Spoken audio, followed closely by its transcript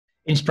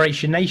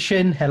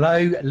Inspirationnation,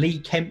 hello, Lee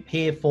Kemp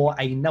here for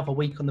another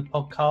week on the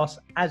podcast,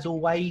 as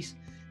always,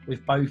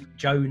 with both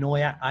Joe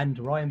Noya and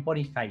Ryan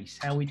Boniface.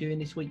 How are we doing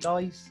this week,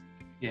 guys?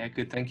 Yeah,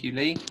 good, thank you,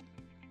 Lee.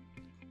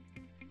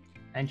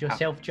 And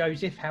yourself,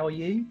 Joseph, how are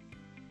you?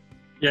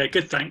 Yeah,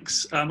 good,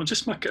 thanks. I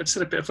just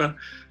had a bit of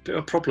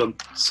a problem.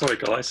 Sorry,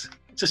 guys.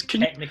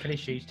 Technical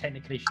issues.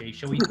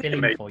 Shall we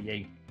fill in for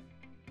you?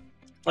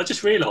 I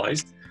just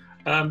realised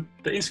that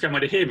Instagram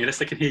won't hear me unless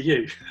they can hear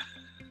you.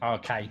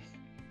 Okay.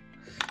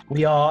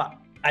 We are,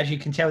 as you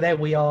can tell there,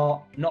 we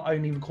are not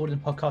only recording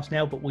the podcast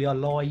now, but we are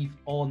live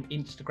on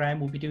Instagram.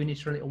 We'll be doing this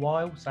for a little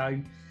while. So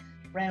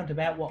round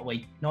about,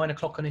 9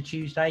 o'clock on a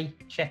Tuesday.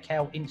 Check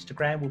out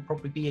Instagram. We'll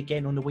probably be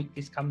again on the week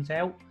this comes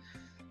out.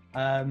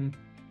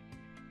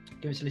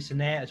 Give us a listen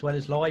there as well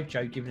as live.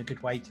 Joe giving a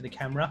good wave to the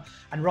camera.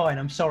 And Ryan,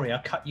 I'm sorry, I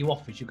cut you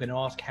off as you're going to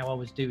ask how I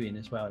was doing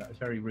as well. That was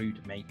very rude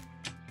of me.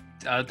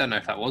 I don't know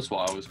if that was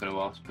what I was going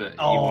to ask, but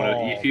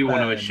if you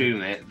want to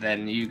assume it,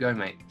 then you go,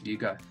 mate. You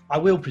go. I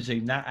will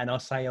presume that, and I'll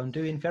say I'm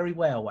doing very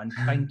well, and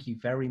thank you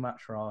very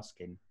much for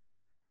asking.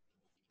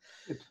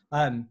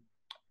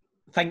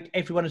 Thank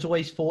everyone, as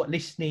always, for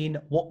listening,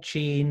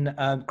 watching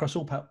across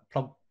all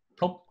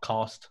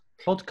podcast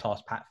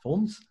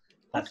platforms.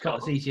 That's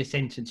not as easy a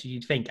sentence as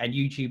you'd think, and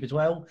YouTube as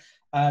well.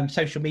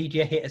 Social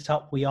media, hit us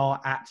up. We are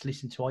at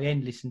Listen to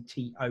IN, Listen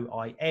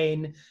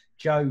TOIN.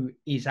 Joe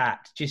is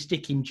just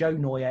sticking Joe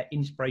Noya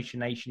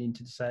Inspirationnation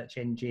into the search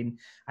engine,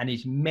 and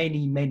his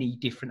many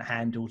different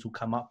handles will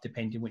come up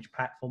depending which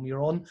platform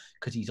you're on,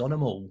 because he's on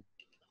them all.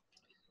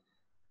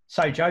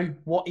 So, Joe,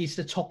 what is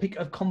the topic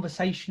of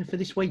conversation for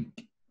this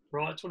week?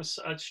 Right, I just want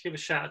to just give a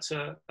shout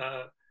out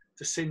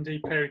to Cindy,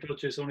 Perry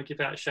Dodgers. I want to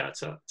give out a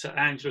shout out to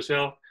Angela as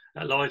well,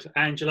 at Live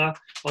Angela.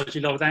 I do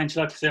love with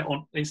Angela because they're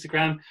on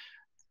Instagram.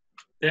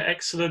 They're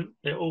excellent.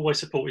 They're always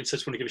supporting, so I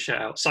just want to give a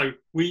shout out. So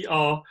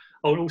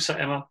and also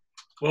Emma,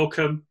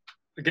 welcome.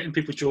 We're getting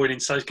people joining.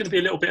 So it's going to be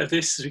a little bit of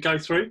this as we go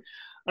through.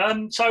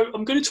 So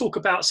I'm going to talk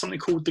about something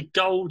called the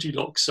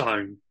Goldilocks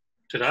zone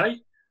today.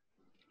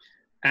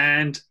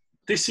 And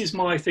this is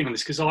my thing on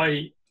this because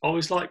I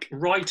was like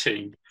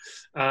writing,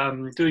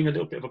 doing a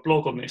little bit of a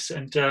blog on this.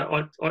 And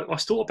I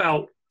thought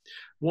about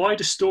why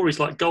do stories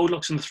like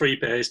Goldilocks and the Three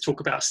Bears talk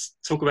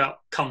about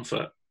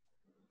comfort?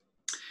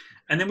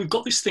 And then we've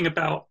got this thing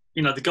about,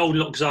 the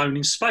Goldilocks zone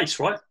in space,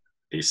 right?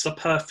 It's the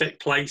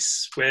perfect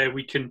place where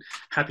we can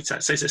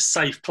habitat. So it's a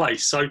safe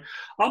place. So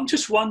I'm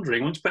just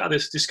wondering, once about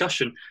this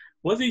discussion,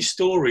 whether these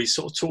stories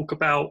sort of talk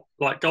about,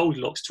 like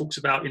Goldilocks talks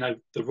about,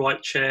 the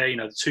right chair,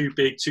 too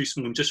big, too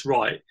small, and just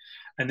right.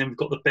 And then we've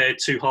got the bed,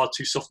 too hard,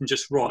 too soft, and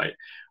just right.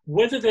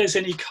 Whether there's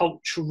any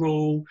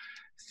cultural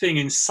thing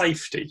in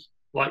safety,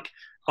 like,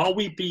 are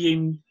we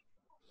being,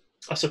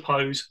 I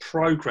suppose,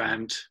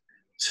 programmed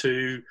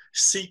to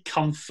seek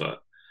comfort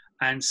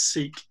and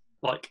seek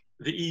like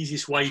the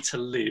easiest way to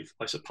live,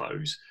 I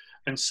suppose.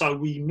 And so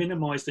we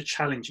minimise the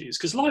challenges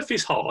because life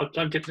is hard.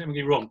 Don't get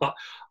me wrong, but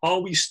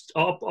are we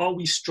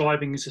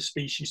striving as a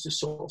species to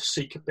sort of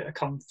seek a bit of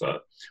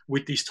comfort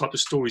with these type of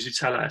stories we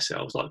tell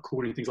ourselves, like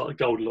calling things like the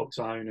Goldilocks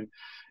zone,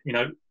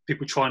 and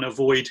people trying to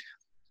avoid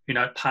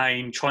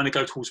pain, trying to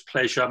go towards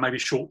pleasure, maybe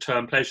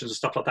short-term pleasures and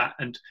stuff like that.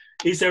 And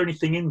is there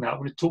anything in that? I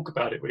want to talk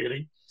about it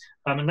really.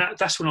 And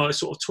that's when I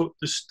sort of took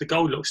the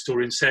Goldilocks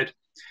story and said,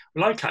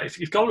 well, okay,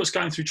 if Goldilocks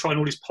going through trying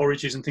all these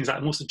porridges and things like that,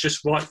 and what's the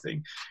just right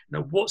thing?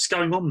 What's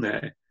going on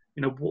there?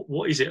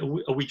 What is it?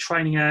 Are we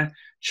training our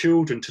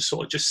children to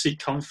sort of just seek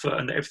comfort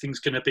and that everything's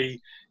going to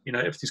be,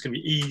 everything's going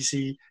to be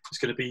easy, it's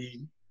going to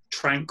be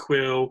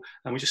tranquil,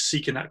 and we're just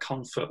seeking that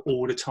comfort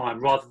all the time,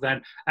 rather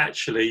than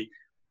actually,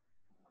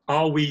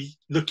 are we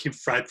looking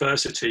for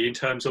adversity in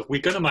terms of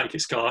we're going to make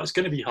it, Scar, it's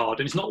going to be hard,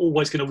 and it's not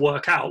always going to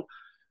work out.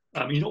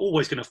 You're not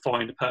always going to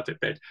find the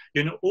perfect bed.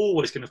 You're not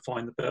always going to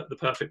find the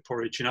perfect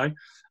porridge, and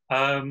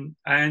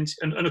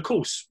of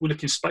course, we're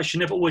looking in space. You're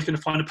never always going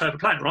to find a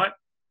perfect planet, right?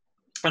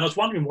 And I was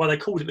wondering why they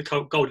called it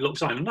the Goldilocks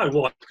zone. I know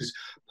why, because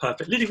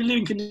perfect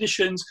living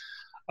conditions.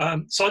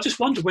 So I just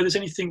wondered whether there's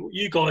anything,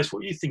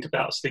 what you think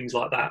about things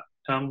like that,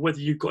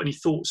 whether you've got any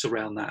thoughts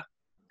around that.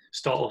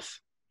 Start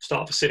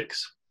for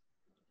 6.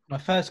 My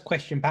first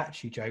question back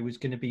to you, Joe, was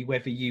going to be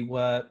whether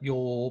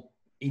your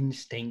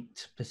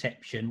instinct,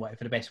 perception,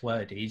 whatever the best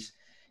word is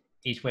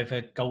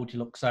whether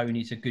Goldilocks zone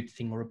is a good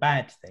thing or a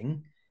bad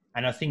thing.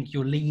 And I think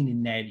your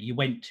leaning there that you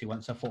went to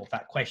once I thought of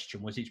that question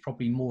was it's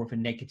probably more of a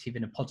negative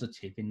and a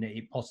positive in that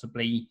it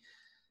possibly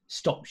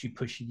stops you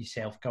pushing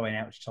yourself, going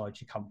outside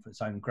your comfort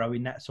zone,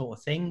 growing, that sort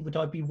of thing. Would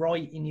I be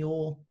right in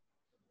your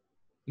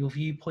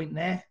viewpoint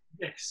there?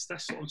 Yes,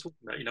 that's what I'm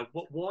talking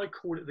about. Why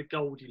call it the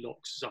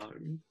Goldilocks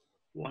zone?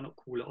 Why not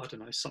call it, I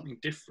don't know, something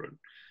different?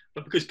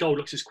 But because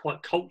Goldilocks is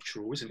quite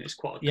cultural, isn't it? It's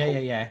quite a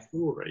cultural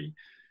story.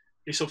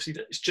 It's obviously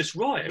that it's just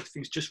right.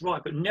 Everything's just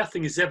right, but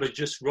nothing is ever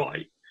just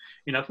right.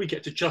 If we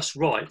get to just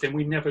right, then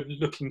we're never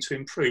looking to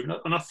improve.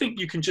 And I think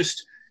you can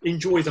just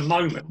enjoy the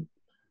moment.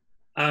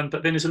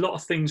 But then there's a lot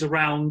of things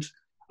around.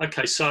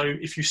 Okay, so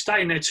if you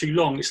stay in there too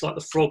long, it's like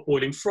the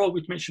boiling frog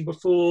we've mentioned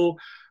before.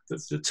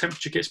 The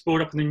temperature gets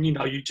boiled up, and then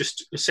you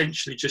just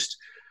essentially just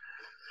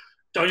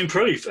don't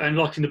improve. And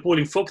like in the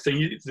boiling frog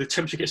thing, the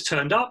temperature gets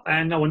turned up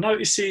and no one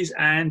notices,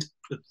 and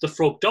the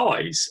frog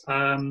dies.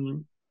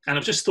 And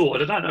I've just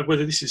thought, I don't know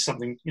whether this is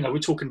something, we're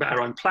talking about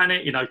our own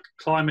planet,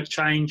 climate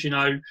change,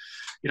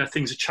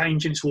 things are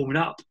changing, it's warming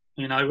up,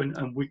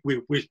 and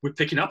we're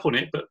picking up on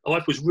it. But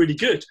life was really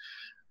good,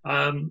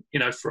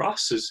 for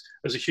us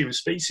as a human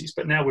species.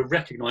 But now we're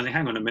recognising,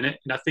 hang on a minute,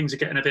 things are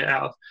getting a bit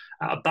out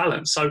of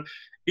balance. So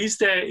is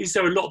there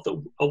a lot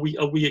that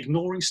are we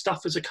ignoring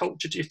stuff as a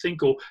culture, do you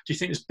think, or do you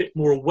think there's a bit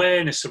more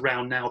awareness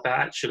around now about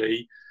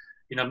actually,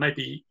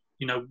 maybe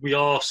we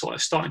are sort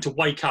of starting to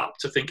wake up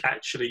to think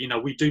actually,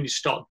 we do need to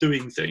start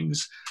doing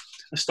things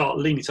and start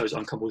leaning to those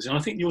uncomfortable. And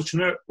I think the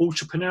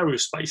entrepreneurial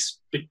space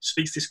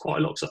speaks this quite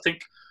a lot, because I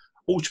think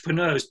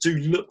entrepreneurs do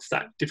look for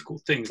that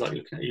difficult things, like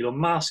looking at Elon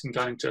Musk and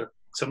going to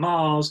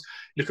Mars,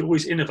 look at all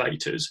these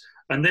innovators,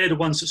 and they're the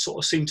ones that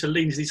sort of seem to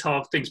lean to these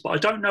hard things. But I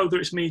don't know whether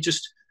it's me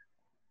just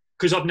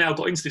because I've now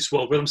got into this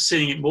world, whether I'm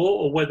seeing it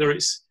more, or whether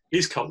it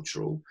is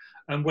cultural,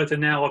 and whether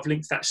now I've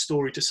linked that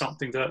story to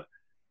something that,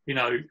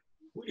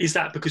 is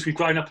that because we've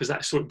grown up as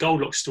that sort of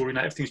Goldilocks story, now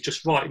everything's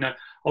just right. I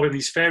remember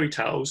these fairy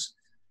tales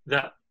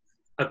that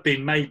have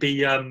been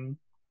maybe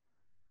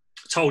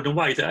told in a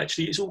way that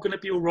actually it's all going to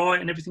be all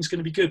right and everything's going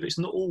to be good, but it's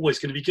not always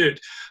going to be good.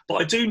 But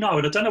I do know,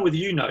 and I don't know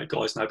whether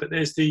guys know, but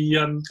there's the,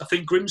 I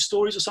think Grimm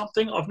stories or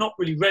something. I've not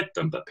really read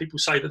them, but people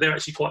say that they're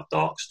actually quite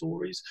dark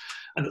stories,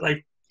 and that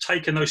they've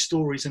taken those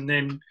stories and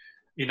then,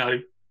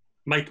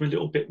 make them a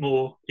little bit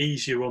more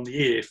easier on the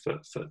ear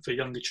for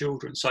younger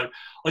children. So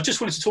I just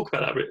wanted to talk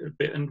about that a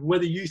bit, and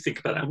whether you think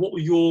about that, and what were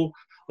your,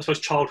 I suppose,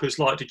 childhoods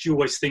like? Did you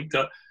always think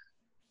that,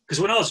 because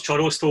when I was a child,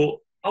 I always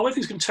thought, oh,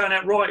 everything's going to turn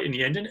out right in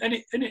the end, and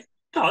it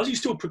does, you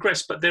still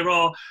progress, but there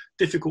are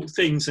difficult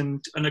things,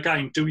 and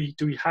again, do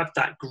we have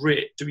that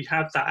grit? Do we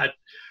have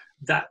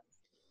that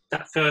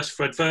thirst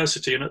for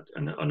adversity? And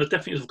I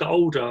definitely, as I've got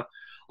older,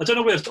 I don't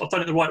know whether I've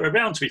done it the right way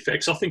around, to be fair,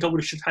 because I think I would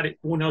have had it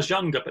more when I was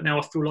younger, but now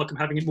I feel like I'm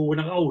having it more when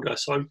I'm older.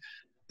 So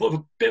a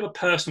bit of a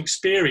personal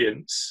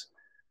experience.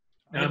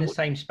 I'm in the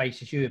same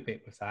space as you a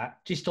bit with that.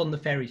 Just on the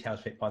fairy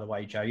tales bit, by the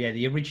way, Joe, yeah,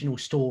 the original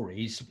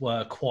stories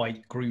were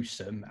quite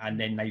gruesome, and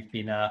then they've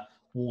been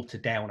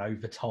watered down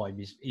over time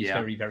is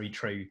very, very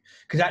true.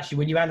 Because actually,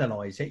 when you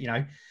analyse it,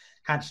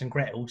 Hansel and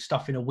Gretel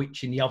stuffing a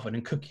witch in the oven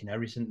and cooking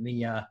her isn't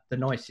the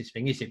nicest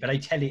thing, is it? But they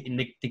tell it in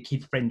the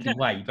kid-friendly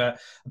way. But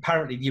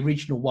apparently the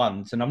original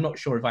ones, and I'm not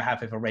sure if I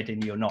have ever read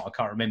any or not, I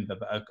can't remember,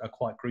 but are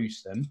quite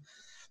gruesome.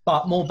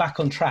 But more back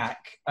on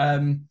track,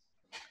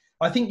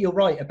 I think you're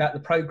right about the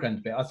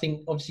programmed bit. I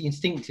think, obviously,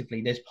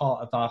 instinctively, there's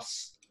part of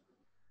us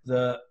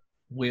that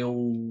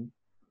will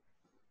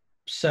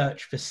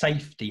search for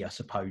safety, I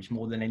suppose,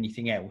 more than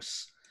anything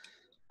else.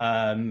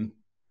 And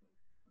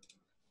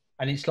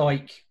it's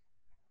like,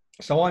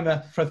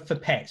 so for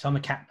pets, I'm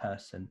a cat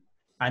person.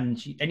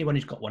 And anyone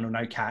who's got one or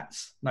know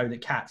cats know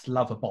that cats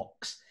love a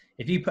box.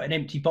 If you put an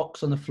empty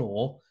box on the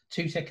floor,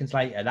 2 seconds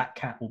later, that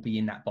cat will be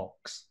in that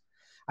box.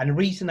 And the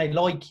reason they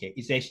like it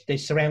is they're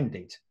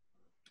surrounded.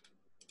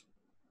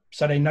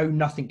 So they know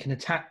nothing can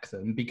attack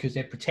them because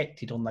they're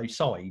protected on those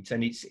sides,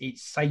 and it's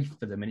safe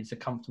for them, and it's a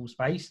comfortable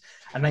space.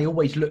 And they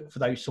always look for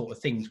those sort of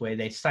things where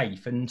they're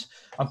safe. And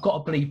I've got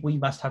to believe we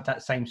must have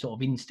that same sort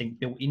of instinct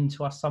built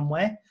into us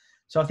somewhere.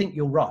 So I think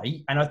you're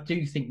right. And I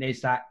do think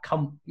there's that,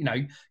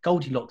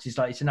 Goldilocks is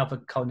like, it's another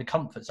kind of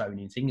comfort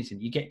zoning thing, isn't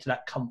it? You get to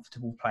that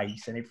comfortable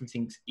place and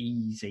everything's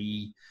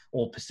easy,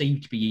 or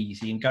perceived to be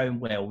easy and going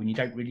well, and you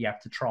don't really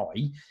have to try.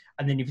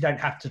 And then if you don't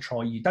have to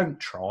try, you don't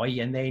try.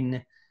 And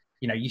then,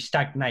 you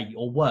stagnate,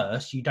 or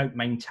worse, you don't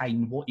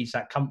maintain what is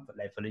that comfort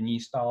level, and you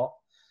start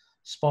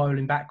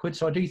spiraling backwards.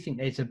 So I do think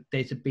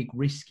there's a big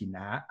risk in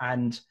that.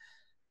 And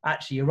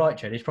actually, you're right,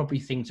 Joe. There's probably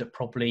things that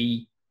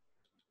probably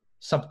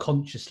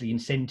subconsciously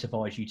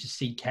incentivize you to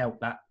seek out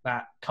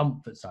that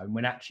comfort zone,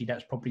 when actually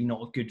that's probably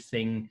not a good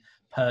thing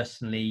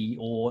personally,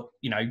 or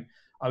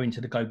owing to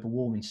the global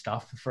warming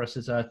stuff, for us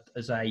as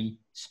a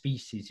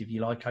species, if you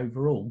like,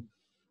 overall.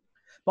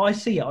 But I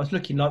see it. I was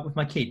looking, like, with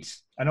my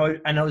kids, and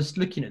I was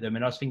looking at them,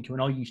 and I was thinking,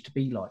 when I used to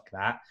be like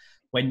that,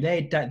 when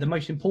the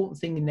most important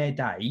thing in their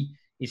day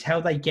is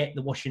how they get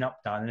the washing up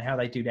done and how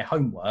they do their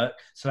homework,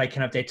 so they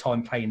can have their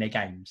time playing their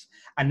games.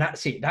 And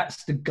that's it.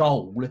 That's the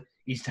goal,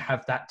 is to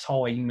have that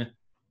time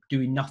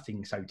doing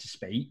nothing, so to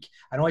speak.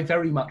 And I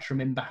very much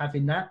remember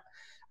having that.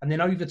 And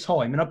then over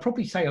time, and I'd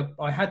probably say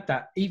I had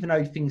that, even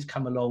though things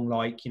come along,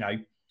 like,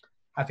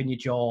 having your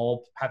job,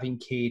 having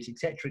kids,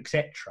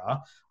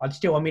 etc. I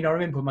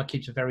remember when my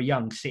kids were very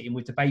young, sitting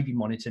with the baby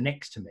monitor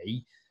next to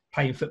me,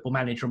 playing Football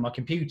Manager on my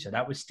computer.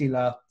 That was still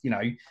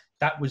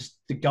that was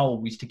the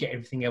goal, is to get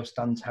everything else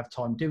done, to have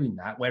time doing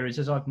that. Whereas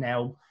as I've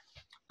now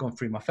gone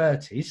through my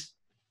 30s,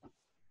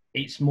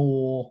 it's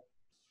more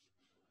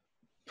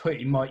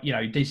putting my,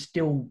 there's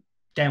still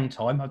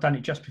downtime. I've done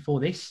it just before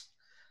this.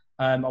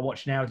 I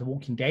watched an hour of The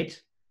Walking Dead,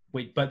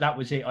 but that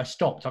was it. I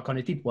stopped. I kind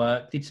of did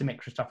work, did some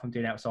extra stuff I'm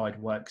doing outside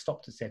work,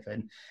 stopped at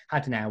 7,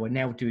 had an hour,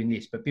 now doing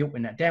this, but built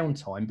in that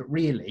downtime. But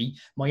really,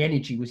 my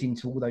energy was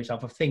into all those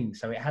other things.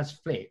 So it has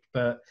flipped.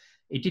 But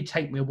it did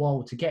take me a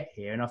while to get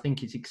here, and I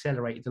think it's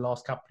accelerated the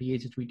last couple of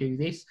years as we do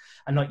this.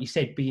 And like you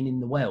said, being in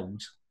the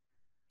world,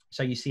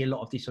 so you see a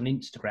lot of this on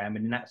Instagram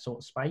and in that sort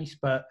of space.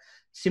 But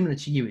similar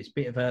to you, it's a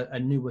bit of a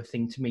newer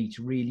thing to me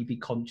to really be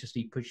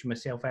consciously pushing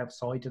myself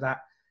outside of that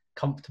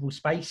comfortable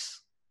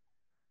space.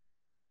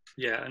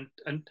 Yeah,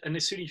 and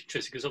it's really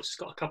interesting because I've just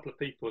got a couple of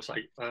people, it's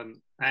like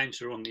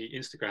Angela on the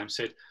Instagram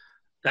said,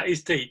 that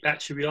is deep.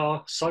 Actually, we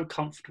are so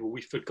comfortable,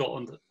 we've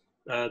forgotten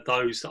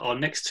those that are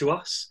next to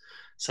us.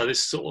 So there's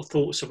sort of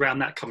thoughts around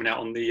that coming out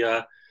on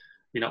the,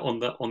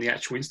 on the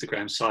actual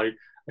Instagram. So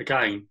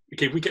again,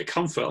 we get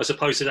comfort as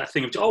opposed to that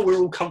thing of, oh, we're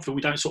all comfortable.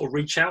 We don't sort of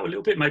reach out a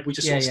little bit. Maybe we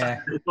just sort of stay in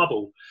a little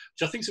bubble,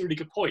 which I think is a really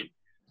good point.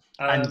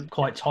 And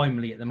quite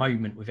timely at the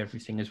moment with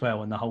everything as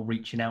well, and the whole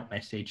reaching out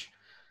message.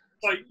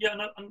 So yeah,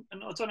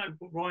 and I don't know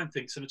what Ryan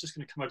thinks, and I'm just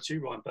going to come over to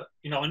you, Ryan. But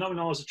I know when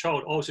I was a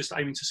child, I was just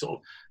aiming to sort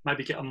of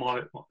maybe get on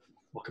my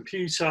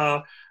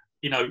computer,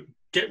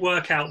 get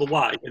work out of the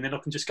way, and then I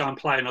can just go and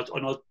play, and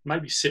I'd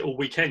maybe sit all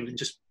weekend and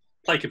just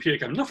play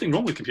computer games. Nothing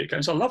wrong with computer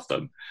games. I love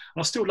them, and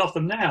I still love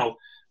them now.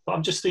 But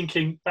I'm just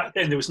thinking back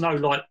then there was no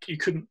you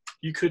couldn't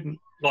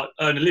like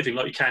earn a living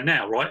like you can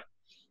now, right?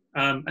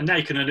 And now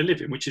you can earn a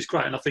living, which is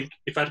great. And I think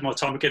if I had my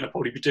time again, I'd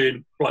probably be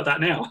doing like that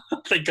now.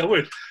 I think I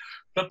would.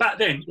 But back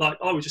then, like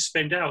I would just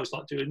spend hours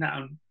like doing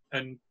that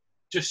and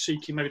just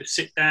seeking maybe to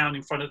sit down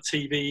in front of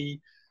the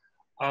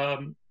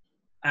TV.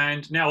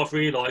 And now I've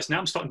realised, now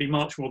I'm starting to be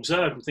much more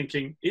observant. I'm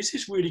thinking, is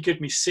this really good,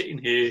 me sitting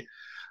here,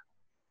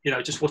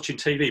 just watching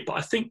TV? But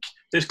I think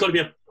there's got to be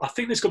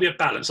a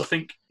balance. I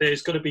think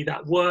there's got to be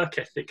that work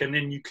ethic, and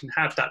then you can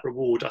have that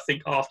reward, I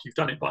think, after you've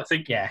done it. But I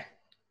think,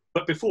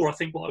 but before, I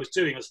think what I was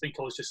doing, I was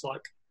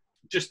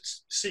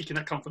just seeking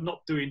that comfort,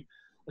 not doing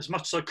as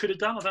much as I could have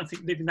done. I don't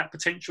think living that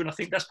potential. And I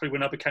think that's probably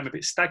when I became a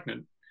bit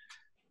stagnant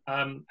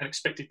and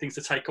expected things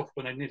to take off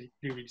when they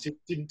nearly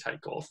didn't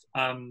take off.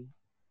 And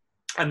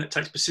that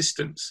takes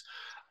persistence.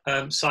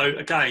 So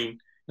again,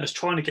 it's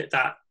trying to get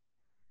that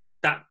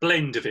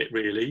blend of it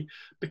really,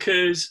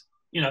 because,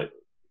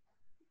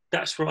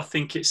 that's where I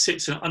think it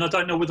sits. And I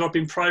don't know whether I've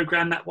been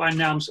programmed that way.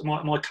 Now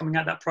am I coming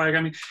out that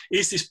programming?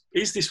 Is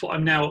this what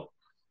I'm now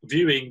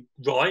viewing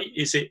right?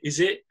 Is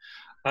it?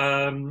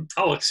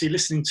 I see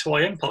listening to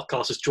IM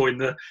podcast has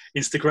joined the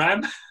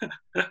Instagram.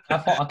 I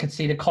thought I could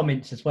see the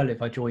comments as well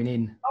if I join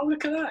in. Oh,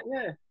 look at that.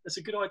 Yeah, that's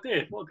a good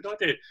idea. What a good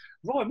idea.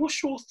 Ryan,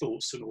 what's your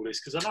thoughts on all this?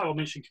 Because I know I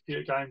mentioned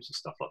computer games and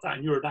stuff like that,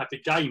 and you're an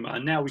avid gamer,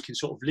 and now we can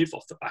sort of live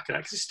off the back of that,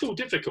 because it's still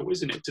difficult,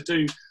 isn't it, to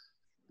do,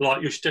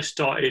 like you've just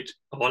started.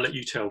 I'll let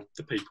you tell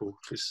the people,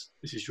 because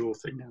this is your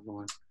thing now,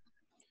 Ryan.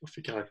 Off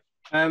you go.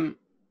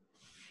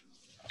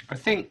 I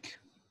think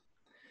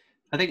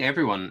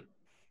everyone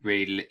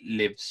really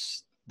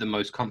lives the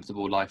most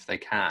comfortable life they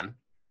can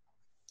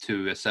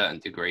to a certain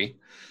degree.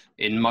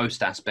 In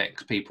most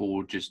aspects, people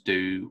will just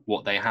do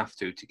what they have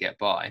to get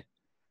by.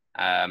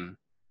 I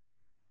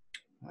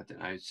don't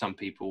know, some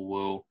people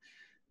will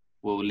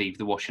leave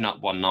the washing up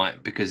one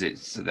night because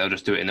they'll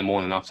just do it in the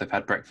morning after they've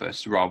had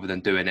breakfast, rather than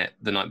doing it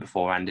the night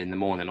before and in the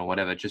morning or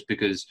whatever, just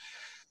because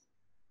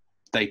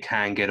they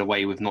can get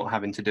away with not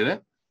having to do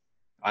it.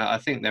 I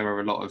think there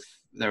are a lot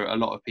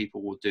of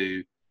people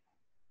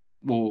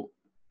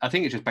I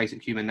think it's just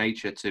basic human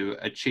nature to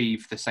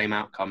achieve the same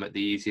outcome at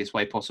the easiest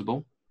way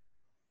possible.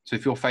 So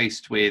if you're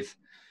faced with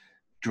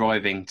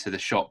driving to the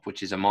shop,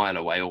 which is a mile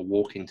away, or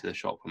walking to the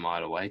shop a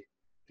mile away,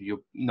 you're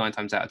 9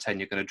 times out of 10,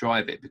 you're going to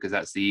drive it because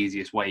that's the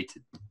easiest way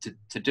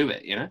to do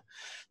it,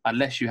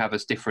 unless you have a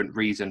different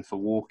reason for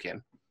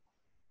walking.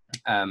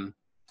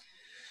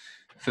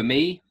 For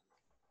me,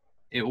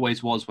 it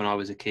always was, when I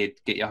was a kid,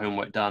 get your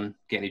homework done,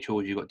 get any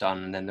chores you got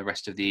done, and then the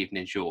rest of the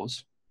evening's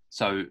yours.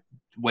 So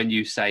when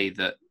you say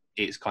that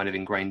it's kind of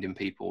ingrained in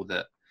people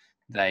that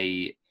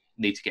they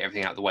need to get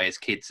everything out of the way as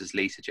kids, as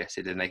Lee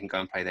suggested, and they can go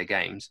and play their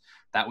games,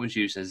 that was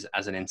used as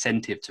an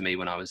incentive to me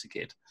when I was a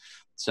kid.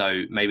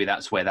 So maybe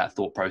that's where that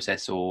thought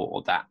process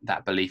or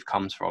that belief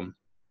comes from,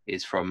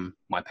 is from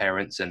my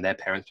parents and their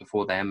parents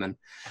before them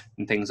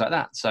and things like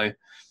that. So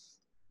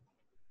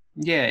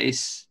yeah,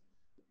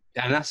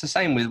 and that's the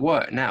same with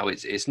work now.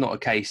 It's not a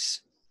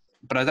case,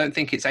 but I don't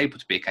think it's able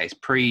to be a case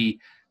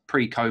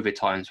pre-COVID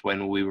times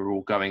when we were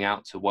all going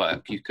out to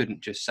work. You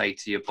couldn't just say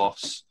to your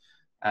boss,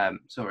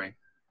 sorry.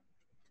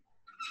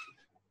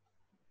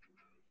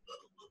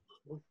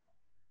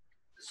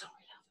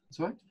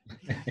 Sorry.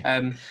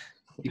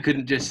 You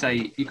couldn't just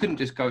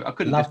go. I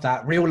couldn't love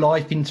that real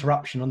life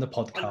interruption on the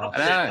podcast.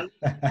 I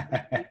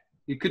know.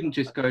 You couldn't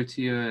just go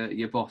to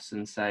your boss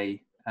and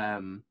say,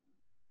 I'm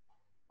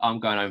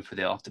going home for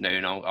the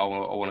afternoon. I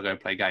want to go and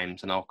play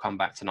games, and I'll come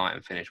back tonight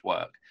and finish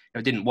work.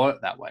 It didn't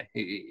work that way,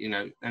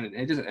 and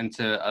it doesn't. And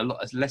to a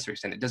lesser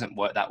extent, it doesn't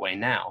work that way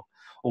now.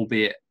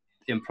 Albeit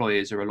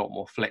employers are a lot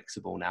more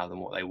flexible now than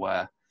what they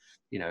were,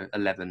 10,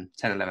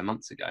 11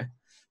 months ago.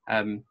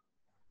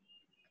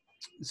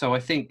 So I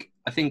think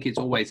it's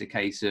always a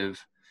case of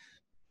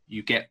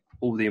you get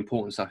all the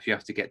important stuff you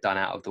have to get done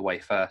out of the way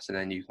first, and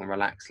then you can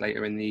relax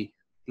later in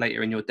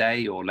your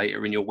day or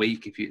later in your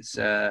week if it's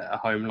a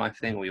home life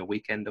thing, or your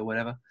weekend or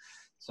whatever.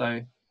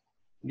 So,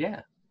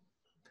 yeah.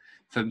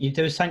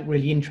 There was something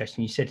really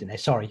interesting you said in there.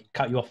 Sorry,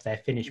 cut you off there.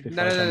 Finish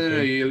before.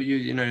 No.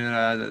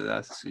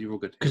 You're all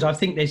good. Because I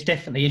think there's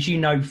definitely, as you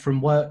know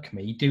from work,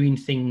 doing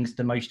things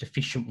the most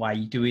efficient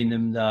way, doing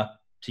them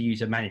to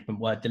use a management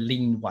word, the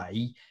lean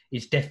way,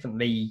 is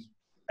definitely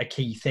a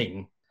key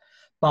thing.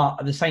 But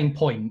at the same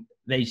point,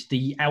 there's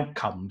the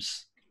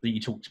outcomes that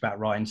you talked about,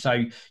 Ryan.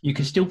 So you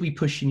can still be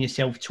pushing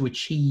yourself to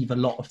achieve a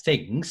lot of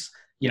things,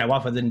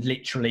 other than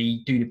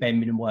literally do the bare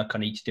minimum work I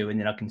need to do, and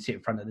then I can sit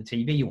in front of the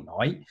TV all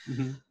night.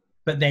 Mm-hmm.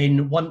 But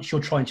then once you're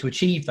trying to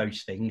achieve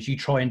those things, you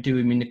try and do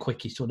them in the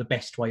quickest or the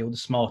best way or the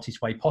smartest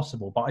way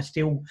possible. But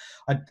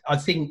I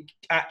think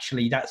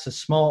actually that's a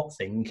smart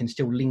thing, can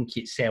still link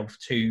itself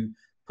to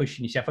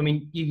pushing yourself. I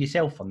mean, you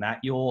yourself on that,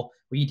 you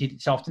did it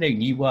this afternoon.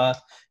 You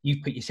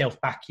put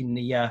yourself back in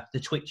the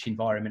Twitch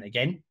environment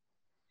again.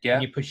 Yeah.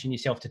 And you're pushing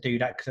yourself to do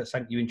that because that's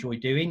something you enjoy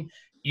doing.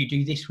 You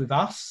do this with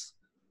us.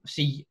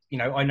 See,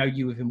 I know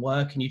you within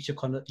work, and you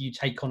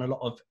take on a lot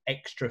of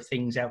extra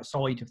things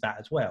outside of that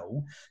as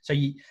well. So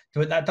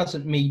but that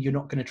doesn't mean you're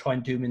not going to try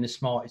and do them in the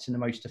smartest and the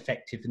most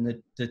effective and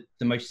the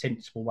most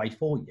sensible way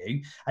for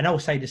you. And I'll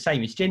say the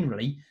same. It's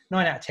generally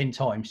 9 out of 10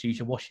 times, to use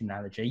a washing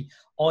analogy,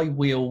 I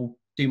will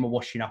do my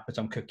washing up as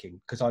I'm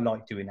cooking because I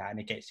like doing that and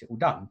it gets it all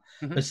done.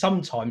 Mm-hmm. But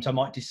sometimes I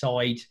might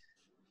decide,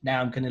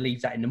 now I'm going to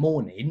leave that in the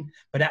morning,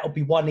 but that'll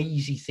be one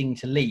easy thing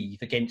to leave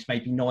against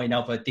maybe 9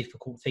 other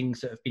difficult things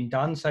that have been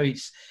done. So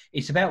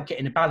it's about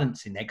getting a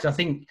balance in there, because I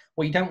think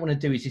what you don't want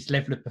to do is this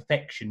level of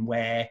perfection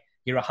where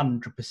you're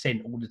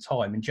 100% all the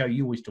time. And Joe,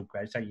 you always talk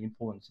about it's only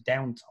important to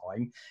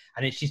downtime,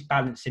 and it's just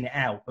balancing it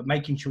out, but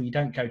making sure you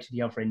don't go to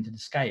the other end of the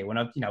scale. And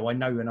I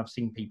know, and I've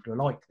seen people who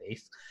are like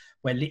this,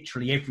 where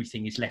literally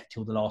everything is left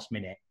till the last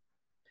minute,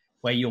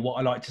 where you're, what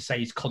I like to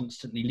say, is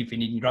constantly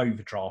living in your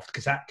overdraft,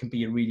 because that can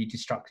be a really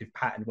destructive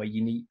pattern where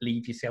you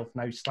leave yourself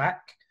no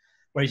slack.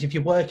 Whereas if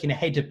you're working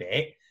ahead a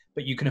bit,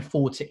 but you can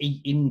afford to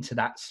eat into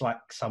that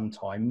slack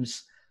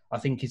sometimes, I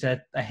think is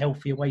a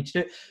healthier way to do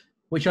it,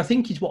 which I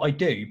think is what I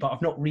do, but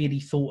I've not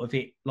really thought of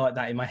it like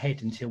that in my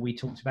head until we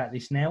talked about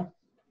this now.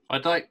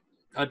 I'd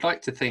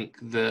like to think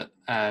that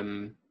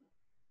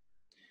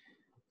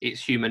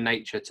it's human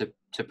nature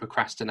to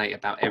procrastinate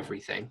about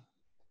everything,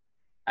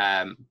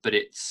 but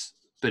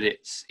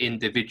it's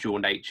individual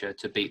nature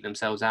to beat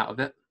themselves out of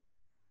it,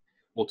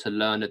 or to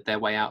learn their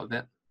way out of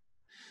it.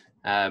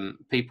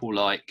 People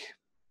like,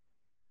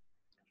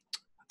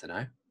 I don't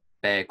know,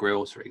 Bear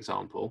Grylls, for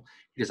example.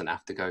 He doesn't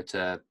have to go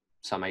to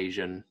some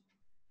Asian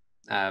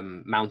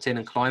mountain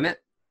and climb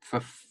it for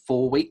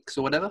 4 weeks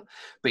or whatever,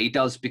 but he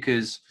does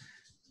because...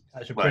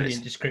 That's a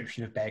brilliant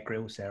description of Bear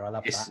Grylls there. I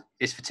love that.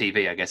 It's for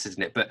TV, I guess,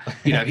 isn't it? But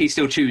he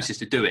still chooses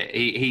to do it.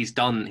 He's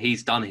done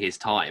his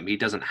time. He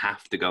doesn't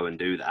have to go and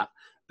do that,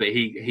 but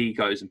he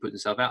goes and puts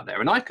himself out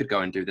there. And I could go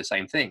and do the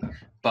same thing,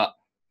 but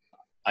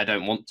I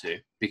don't want to,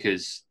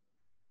 because,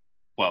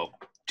 well,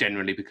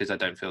 generally because I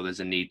don't feel there's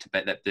a need to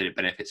bet that it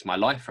benefits my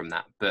life from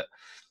that. But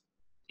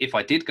if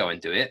I did go and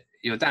do it,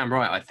 you're damn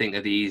right, I think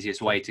are the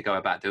easiest way to go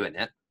about doing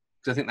it,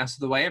 because I think that's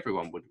the way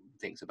everyone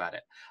thinks about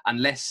it,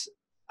 unless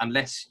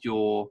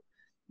you're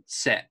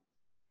set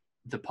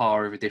the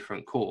par of a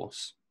different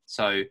course.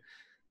 So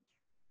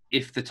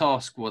if the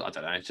task was, I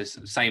don't know, it's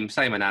just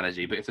same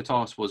analogy, but if the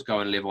task was go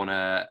and live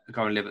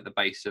at the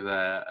base of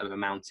a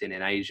mountain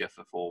in Asia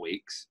for 4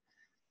 weeks,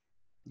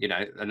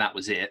 and that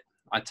was it,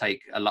 I'd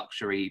take a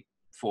luxury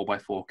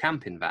 4x4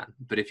 camping van.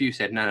 But if you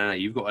said no,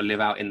 you've got to live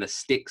out in the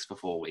sticks for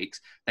 4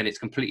 weeks, then it's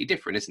completely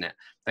different, isn't it?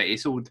 But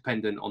it's all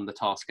dependent on the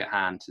task at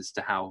hand as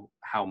to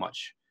how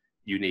much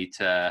you need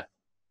to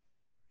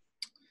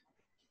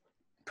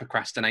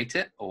procrastinate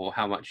it, or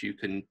how much you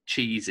can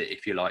cheese it,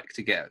 if you like,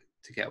 to get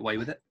away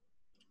with it.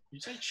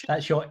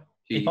 That's your...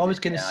 If I was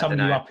going to sum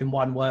you up in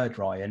one word,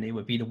 Ryan, it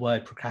would be the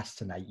word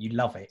procrastinate. You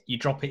love it. You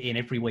drop it in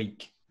every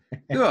week.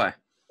 Do I?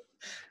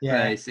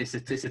 Yeah. It's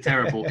a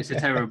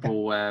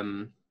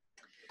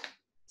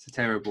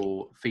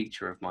terrible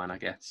feature of mine, I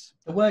guess.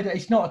 The word,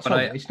 it's not at all.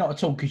 It's not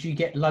at all, because you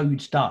get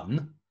loads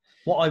done.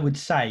 What I would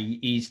say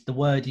is the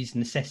word is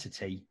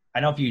necessity.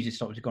 And I've used this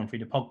sort of gone through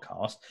the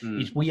podcast,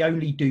 is we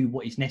only do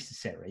what is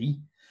necessary,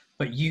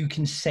 but you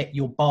can set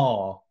your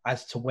bar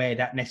as to where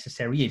that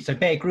necessary is. So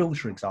Bear Grylls,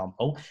 for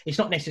example, it's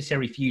not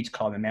necessary for you to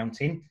climb a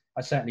mountain.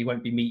 I certainly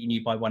won't be meeting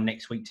you by one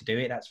next week to do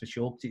it, that's for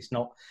sure, because it's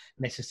not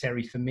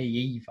necessary for me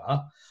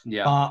either.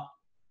 Yeah. But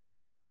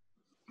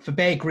for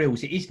Bear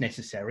Grylls, it is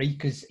necessary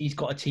because he's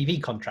got a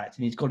TV contract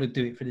and he's got to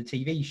do it for the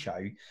TV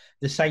show.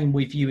 The same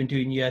with you and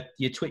doing your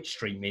Twitch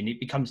streaming. It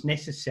becomes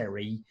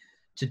necessary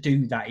to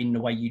do that in the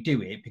way you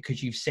do it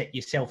because you've set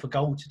yourself a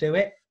goal to do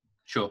it.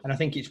 Sure. And I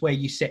think it's where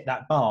you set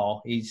that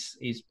bar is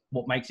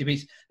what makes it.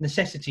 It's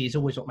necessity is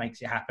always what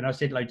makes it happen. I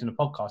said loads on the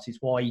podcast. It's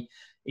why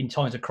in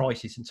times of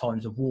crisis and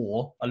times of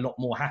war, a lot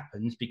more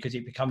happens because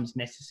it becomes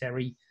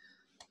necessary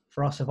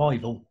for our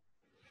survival.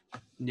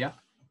 Yeah.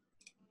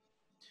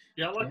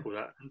 Yeah, I like all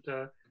that.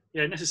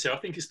 And necessary. I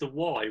think it's the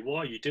why. Why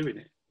are you doing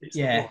it? It's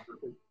the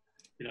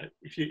why.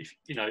 If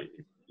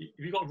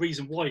you've got a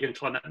reason why you're going to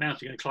climb that mountain,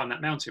 you're going to climb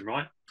that mountain,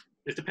 right?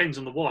 It depends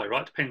on the why,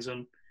 right? It depends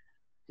on,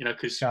 You know,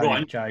 because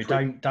Joe,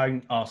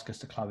 don't ask us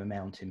to climb a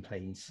mountain,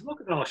 please. I'm not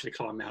going to ask you to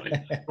climb a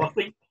mountain. But I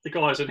think the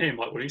guys on here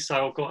might want to say,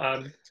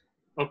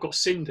 I've got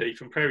Cindy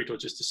from Prairie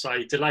Dodgers to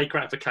say delayed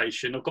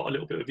gratification. I've got a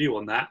little bit of view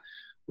on that.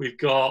 We've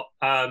got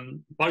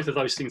both of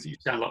those things that you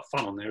sound like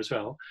fun on there as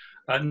well.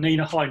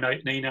 Nina, hi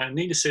Nina.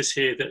 Nina says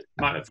here that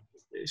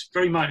it's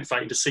very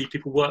motivating to see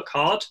people work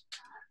hard.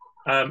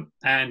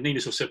 And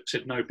Nina's also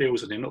said no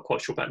bills on him. Not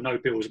quite sure about no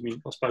bills. I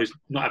mean, I suppose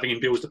not having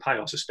any bills to pay,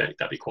 I suspect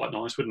that'd be quite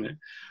nice, wouldn't it?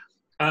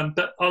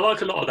 But I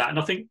like a lot of that. And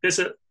I think there's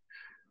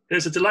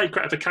a delayed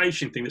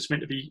gratification thing that's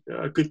meant to be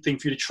a good thing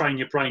for you to train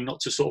your brain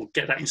not to sort of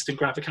get that instant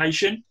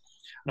gratification.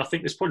 And I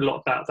think there's probably a lot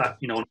about that,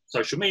 you know, on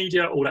social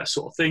media, all that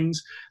sort of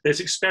things.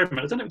 There's experiment.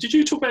 I don't know, did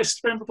you talk about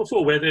experiment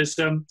before where there's,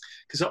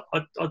 because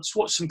I just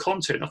watched some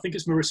content, I think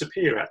it's Marissa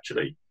Peer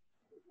actually.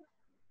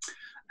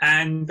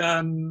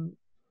 And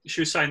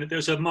she was saying that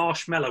there's a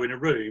marshmallow in a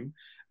room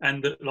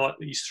and that like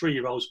these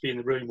 3-year-olds be in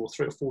the room or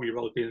 3 or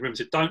 4-year-olds be in the room.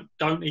 So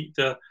don't eat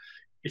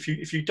if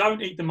you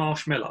don't eat the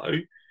marshmallow,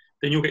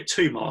 then you'll get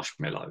 2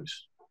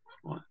 marshmallows.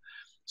 Right?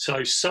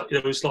 So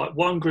there was like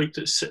one group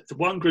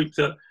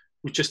that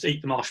would just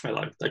eat the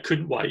marshmallow. They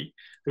couldn't wait.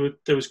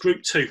 There was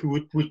group 2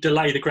 who would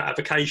delay the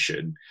gratification.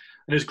 And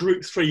there's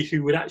group 3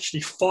 who would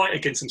actually fight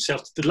against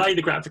themselves to delay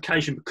the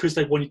gratification because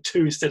they wanted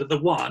 2 instead of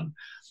the 1.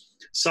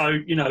 So,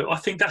 you know, I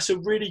think that's a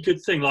really good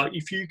thing. Like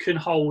if you can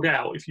hold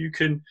out, if you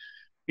can,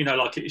 you know,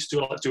 like it's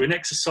do an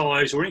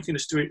exercise or anything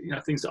that's doing, you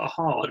know, things that are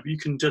hard, if you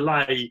can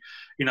delay,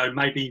 you know,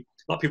 maybe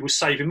like people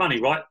saving money,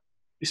 right?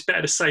 It's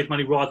better to save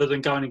money rather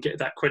than going and get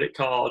that credit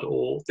card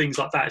or things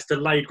like that. It's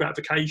delayed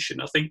gratification.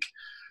 I think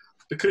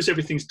because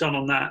everything's done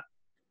on that,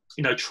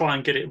 you know, try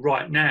and get it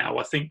right now.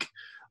 I think,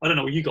 I don't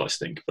know what you guys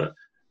think, but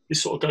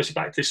this sort of goes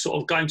back to this sort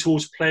of going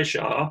towards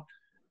pleasure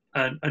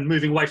and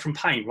moving away from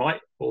pain,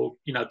 right? Or,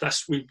 you know,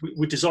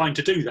 we're designed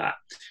to do that.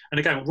 And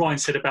again, what Ryan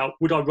said about,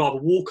 would I rather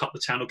walk up the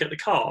town or get the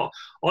car?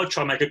 I'd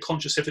try and make a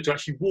conscious effort to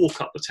actually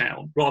walk up the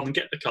town rather than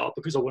get the car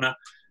because I want to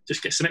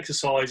just get some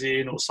exercise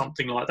in or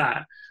something like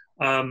that.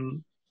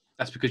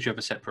 That's because you have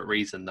a separate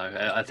reason,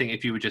 though. I think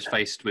if you were just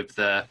faced with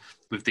the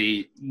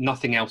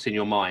nothing else in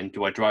your mind,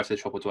 do I drive to the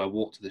shop or do I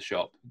walk to the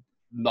shop?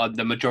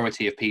 The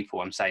majority of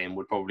people, I'm saying,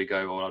 would probably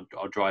go, or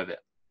I'll drive it.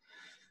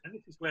 And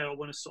this is where I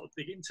want to sort of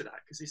dig into that,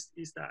 because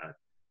is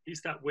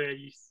that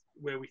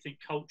where we think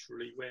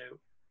culturally where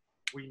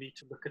we need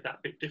to look at that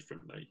bit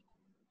differently?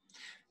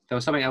 There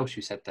was something else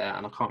you said there,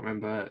 and I can't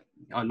remember.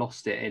 I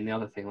lost it in the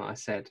other thing that I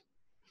said.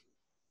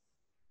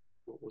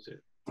 What was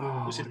it?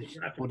 Oh,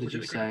 what did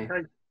you say?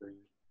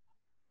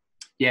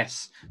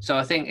 Yes. So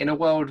I think in a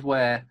world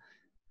where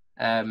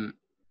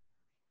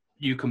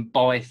you can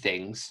buy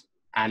things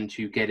and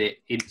you get it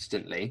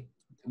instantly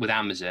with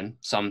Amazon,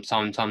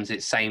 sometimes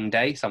it's same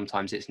day,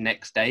 sometimes it's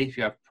next day if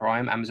you have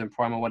Prime, Amazon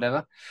Prime or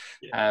whatever,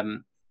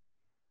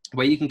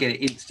 where you can get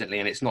it instantly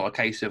and it's not a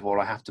case of, well,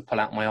 I have to pull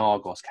out my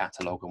Argos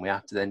catalogue and we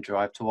have to then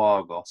drive to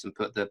Argos and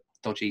put the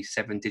dodgy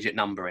 7-digit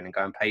number in and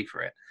go and pay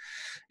for it.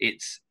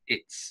 It's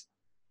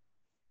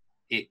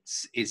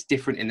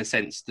different in the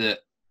sense that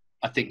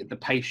I think that the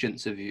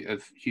patience of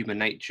human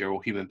nature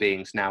or human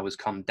beings now has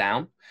come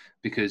down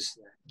because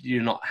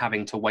you're not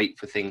having to wait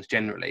for things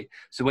generally.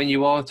 So when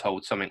you are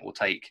told something will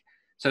take,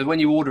 so when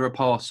you order a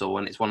parcel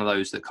and it's one of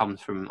those that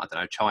comes from, I don't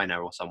know, China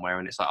or somewhere,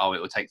 and it's like, oh,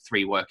 it will take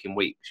 3 working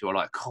weeks. You're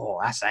like, oh,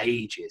 that's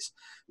ages.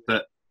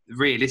 But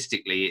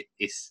realistically,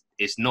 it's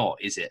not,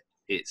 is it?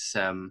 It's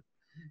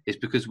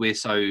because we're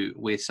so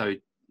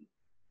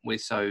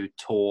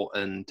taught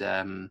and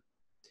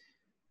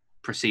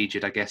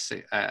procedured, I guess,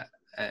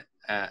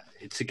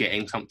 to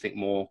getting something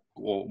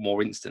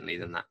more instantly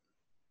than that.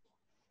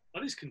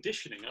 That is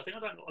conditioning. I think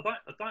I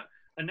don't.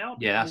 And now,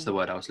 that's the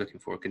word I was looking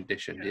for.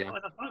 Conditioned. Yeah. And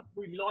I don't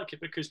really like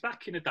it because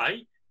back in the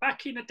day,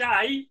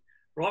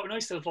 right, when I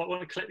used to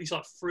want to collect these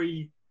like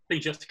free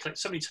things, you have to collect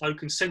so many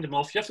tokens, send them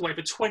off. You have to wait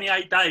for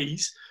 28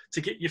 days to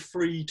get your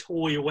free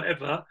toy or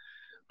whatever.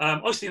 I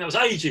was thinking that was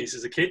ages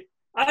as a kid.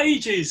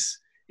 Ages.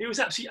 It was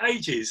absolutely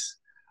ages.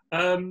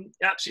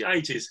 Absolutely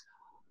ages.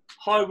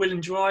 Hi, Will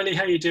and Riley.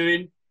 How you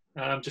doing?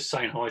 Just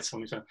saying hi to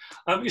someone.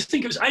 You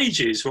think it was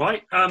ages,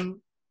 right?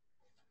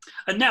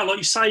 And now, like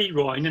you say,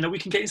 Ryan, you know, we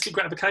can get instant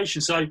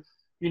gratification. So,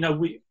 you know,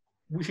 we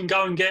can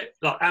go and get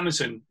like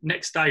Amazon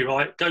next day,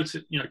 right? Go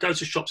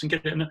to shops and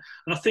get it. And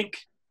I think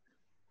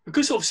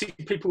because obviously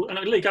people, and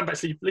going back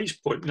to Lee's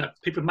point, you know,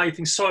 people have made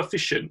things so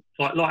efficient,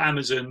 like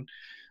Amazon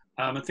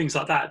and things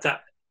like that,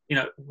 that, you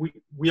know,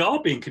 we are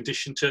being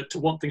conditioned to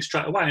want things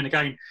straight away. And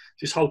again,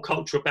 this whole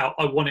culture about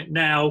I want it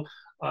now.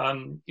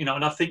 You know,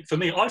 and I think for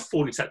me, I've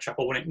fallen into that trap.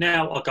 I want it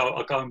now. I'll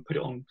go and put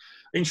it on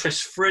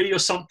interest free or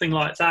something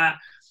like that.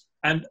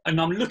 And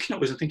I'm looking at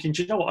this and thinking,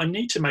 do you know what? I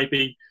need to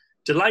maybe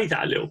delay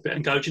that a little bit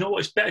and go, do you know what?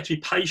 It's better to be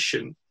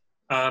patient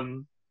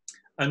and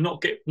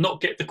not get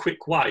the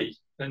quick way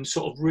and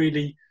sort of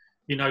really,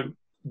 you know,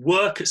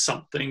 work at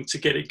something to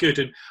get it good.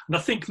 And I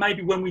think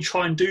maybe when we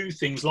try and do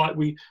things like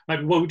maybe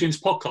what we're doing this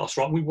podcast,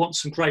 right? We want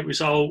some great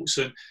results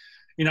and,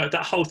 you know,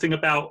 that whole thing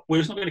about, well,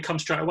 it's not going to come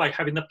straight away,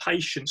 having the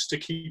patience to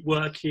keep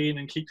working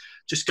and keep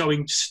just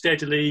going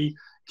steadily,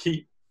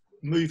 keep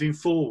moving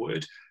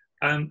forward,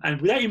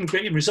 and without even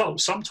getting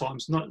results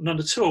sometimes, none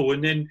at all.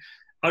 And then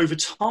over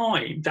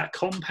time, that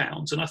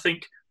compounds. And I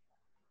think,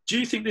 do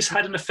you think this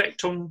had an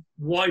effect on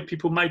why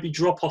people maybe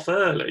drop off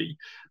early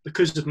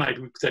because of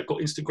maybe they've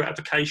got instant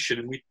gratification?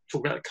 And we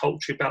talk about the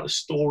culture, about the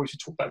stories, we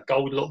talk about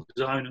Goldilocks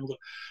zone and all the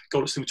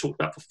Goldilocks thing we talked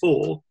about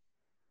before.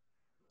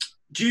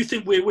 Do you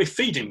think we're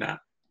feeding that?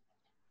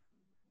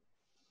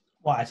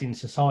 What, as in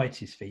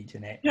society's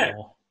feeding it? Yeah.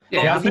 Or...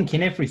 Yeah, yeah, I think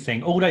in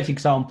everything, all those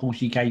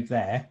examples you gave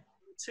there.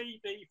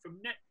 TV, from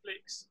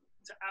Netflix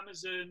to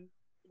Amazon,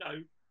 you know,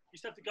 you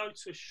used to have to go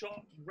to a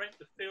shop, rent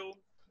the film.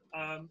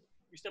 You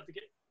used to have to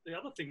get, the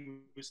other thing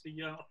was the,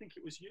 I think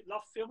it was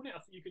Love Film, wasn't it?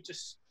 I think you could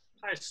just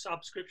pay a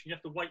subscription. You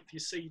have to wait for your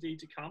CD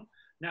to come.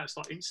 Now it's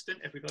like instant,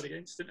 everybody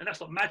instant. And that's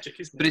like magic,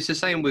 isn't it? But it's the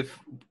same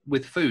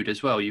with food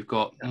as well. You've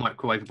got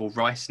microwavable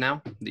rice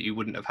now that you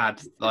wouldn't have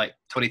had like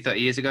 20, 30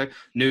 years ago.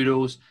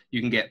 Noodles,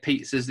 you can get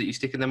pizzas that you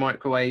stick in the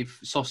microwave,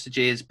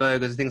 sausages,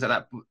 burgers, and things like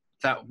that.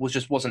 That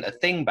wasn't a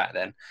thing back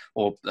then.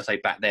 Or let's say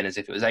back then as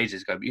if it was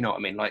ages ago. But you know what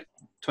I mean? Like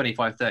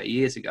 25, 30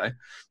 years ago,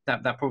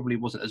 that probably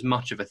wasn't as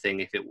much of a thing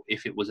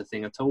if it was a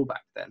thing at all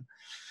back then.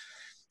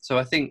 So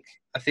I think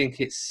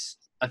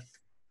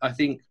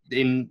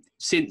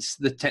since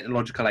the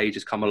technological age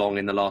has come along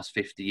in the last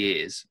 50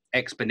 years,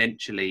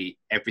 exponentially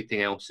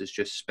everything else has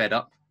just sped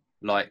up.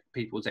 Like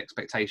people's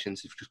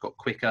expectations have just got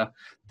quicker.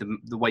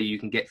 The way you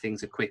can get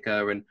things are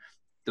quicker, and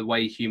the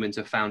way humans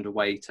have found a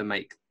way to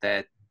make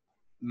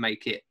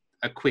it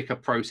a quicker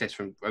process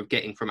of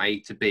getting from A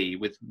to B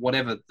with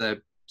whatever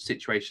the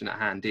situation at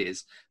hand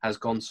is, has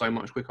gone so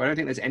much quicker. I don't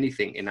think there's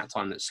anything in that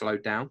time that's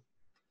slowed down.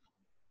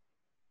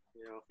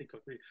 Yeah, I think I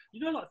agree.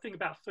 You know, like the thing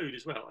about food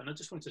as well, and I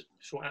just wanted to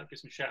short out, give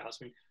some shout outs.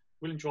 I mean,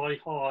 Will and Dry,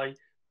 hi.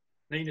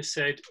 Nina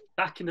said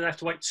back in the day, they have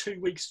to wait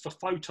 2 weeks for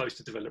photos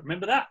to develop.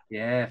 Remember that?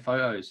 Yeah,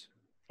 photos.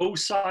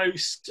 Also, I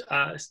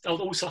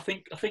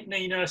think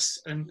Nina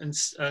and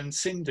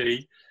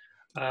Cindy,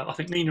 I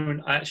think Nina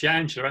and actually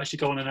Angela are actually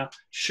going on a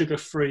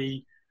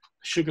sugar-free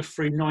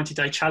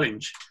 90-day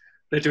challenge.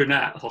 They're doing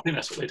that. I think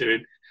that's what they're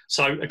doing.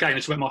 So again,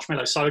 it's about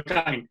marshmallows. So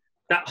again,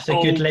 that's a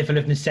good level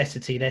of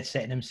necessity they're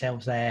setting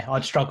themselves there.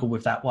 I'd struggle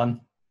with that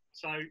one.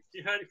 So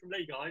you heard it from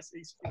Lee, guys.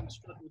 He's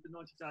struggled with the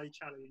 90-day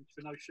challenge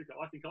for no sugar.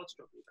 I think I'd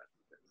struggle with that.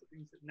 The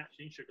things that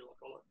naturally in sugar, like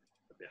I like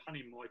a bit of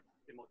honey in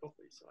my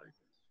coffee. So,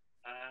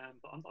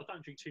 but I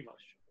don't drink too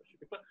much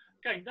sugar. But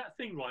again, that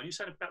thing, Ryan, you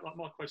said about like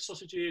microwave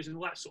sausages and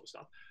all that sort of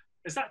stuff.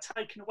 Is that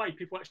taken away?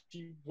 People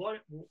actually,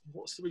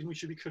 what's the reason we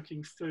should be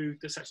cooking food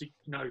that's actually,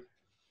 you know,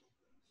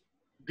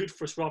 good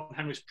for us rather than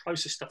having this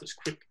processed stuff that's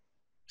quick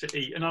to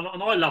eat? And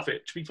I love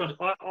it. To be honest,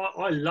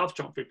 I love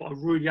junk food, but I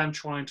really am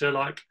trying to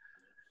like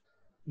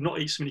not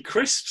eat so many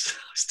crisps.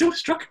 I still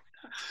struggle.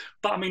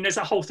 But I mean, there's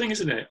that whole thing,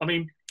 isn't it? I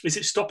mean, is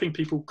it stopping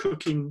people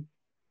cooking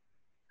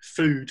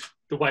food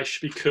the way it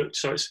should be cooked?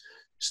 So it's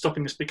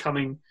stopping us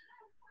becoming,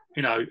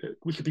 you know,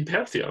 we could be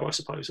healthier, I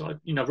suppose.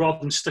 You know, rather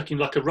than sticking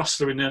like a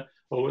rustler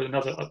or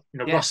another,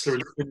 rustler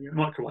in the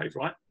microwave,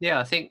 right? Yeah,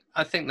 I think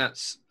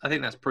that's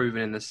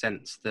proven in the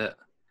sense that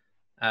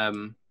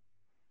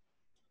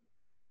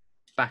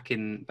back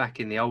in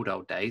the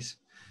old days,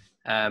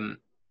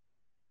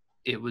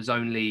 it was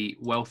only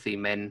wealthy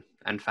men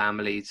and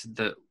families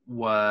that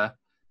were,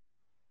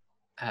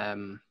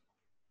 for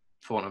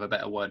want of a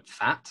better word,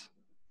 fat.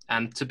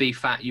 And to be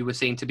fat, you were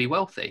seen to be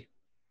wealthy,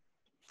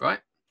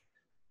 right?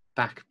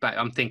 Back,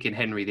 I'm thinking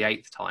Henry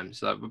VIII times.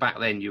 So back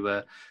then, you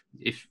were,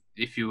 if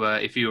you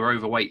were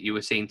overweight, you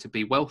were seen to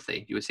be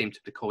wealthy. You were seen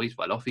to be, oh, he's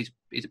well off. He's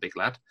a big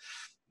lad.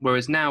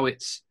 Whereas now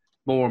it's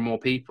more and more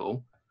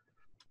people.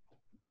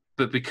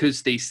 But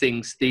because these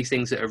things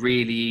that are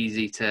really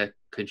easy to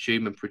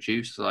consume and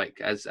produce,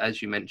 like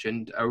as you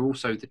mentioned, are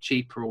also the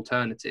cheaper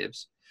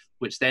alternatives,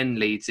 which then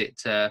leads it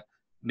to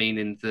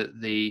meaning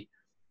that the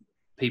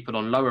people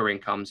on lower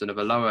incomes and of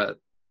a lower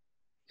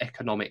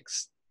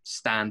economics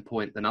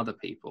standpoint than other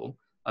people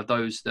are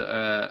those that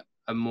are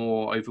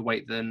more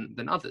overweight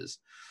than others.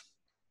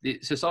 The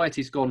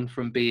society's gone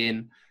from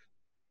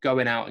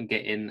going out and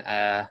getting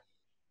a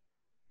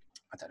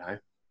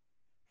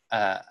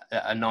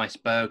nice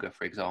burger,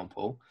 for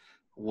example,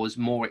 was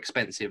more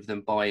expensive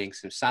than buying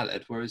some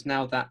salad, whereas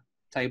now that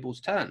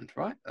table's turned,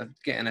 right?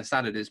 Getting a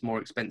salad is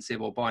more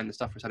expensive, or buying the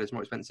stuff for salad is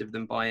more expensive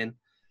than buying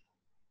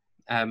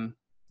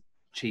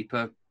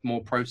cheaper,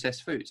 more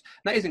processed foods.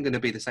 And that isn't going to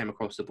be the same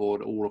across the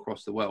board, all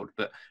across the world,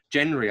 but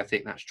generally I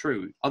think that's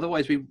true.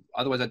 Otherwise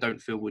I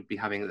don't feel we'd be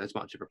having as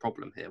much of a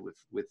problem here with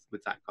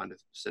that kind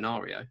of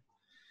scenario.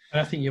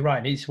 And I think you're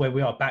right. It's where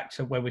we are back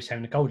to where we're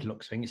saying the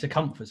Goldilocks thing. It's a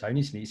comfort zone,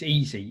 isn't it?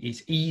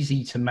 It's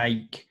easy to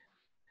make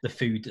the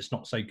food that's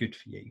not so good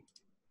for you,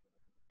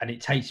 and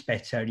it tastes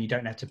better, and you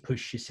don't have to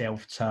push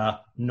yourself to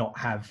not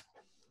have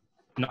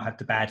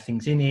the bad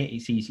things in it.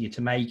 It's easier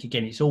to make.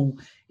 Again, it's all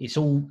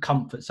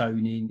comfort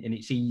zoning, and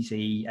it's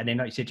easy. And then,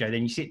 like you said, Joe,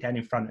 then you sit down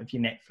in front of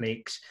your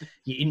Netflix,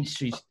 you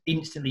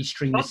instantly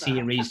stream a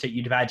series that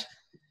you'd have had,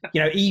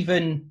 you know,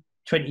 even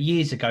 20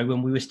 years ago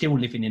when we were still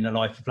living in a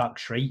life of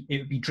luxury, it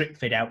would be drip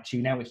fed out to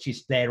you. Now it's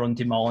just there on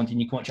demand,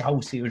 and you can watch a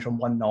whole series on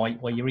one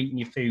night while you're eating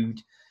your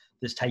food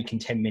that's taken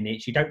 10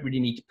 minutes. You don't really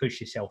need to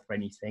push yourself for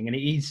anything. And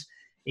it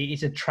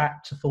is a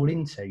trap to fall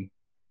into.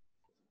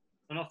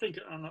 And I think,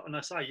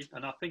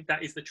 and I think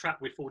that is the trap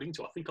we fall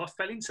into. I think I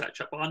fell into that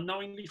trap, but I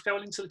unknowingly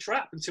fell into the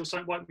trap until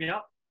something woke me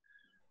up.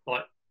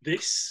 Like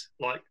this,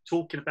 like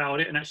talking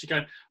about it and actually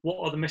going, what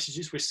are the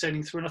messages we're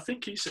sending through? And I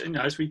think as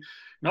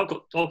I've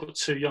got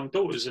 2 young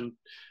daughters, and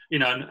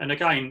and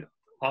again,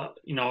 I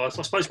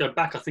suppose going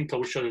back, I think I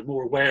wish I was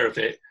more aware of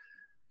it,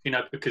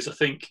 because I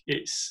think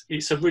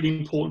it's a really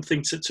important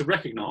thing to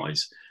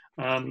recognise.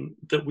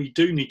 That we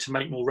do need to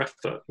make more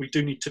effort. We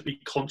do need to be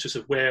conscious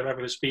of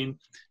wherever it's been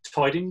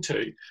tied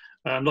into.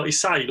 Like you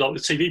say, like the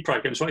TV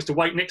programs, right? It's to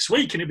wait next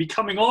week and it'll be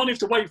coming on. You have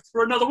to wait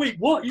for another week.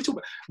 What? You talk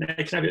about?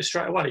 They can have it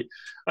straight away.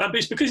 But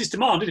it's because it's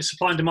demand. It's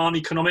supply and demand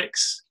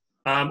economics,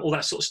 all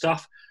that sort of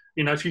stuff.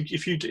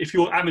 If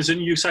you're Amazon,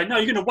 you say, no,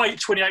 you're going to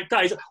wait 28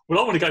 days. Well,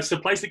 I want to go to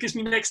the place that gives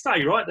me next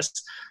day, right?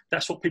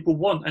 That's what people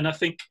want. And I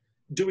think,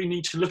 do we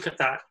need to look at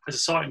that as a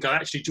site and go,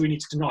 actually, do we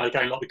need to deny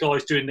again, like the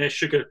guys doing their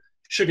sugar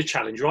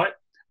challenge, right?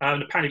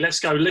 And apparently,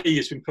 Let's Go Lee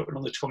has been put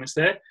on the comments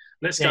there.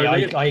 Let's go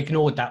Lee. I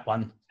ignored that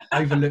one.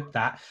 Overlooked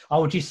that. I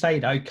will just say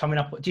though, coming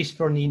up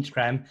just on the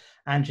Instagram,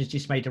 Andrew's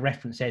just made a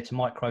reference there to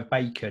microwave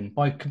bacon.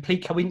 By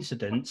complete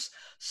coincidence,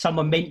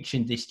 someone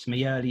mentioned this to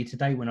me earlier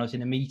today when I was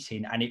in a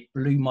meeting, and it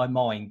blew my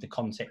mind, the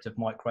concept of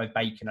microwave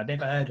bacon. I'd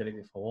never heard of it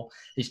before.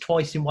 It's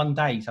twice in one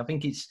day. So I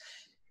think it's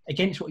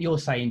against what you're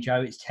saying,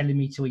 Joe. It's telling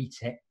me to eat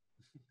it.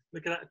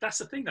 Look at that. That's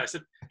the thing, though. So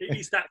it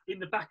is that in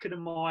the back of the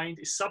mind.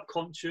 It's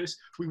subconscious.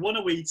 We want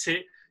to eat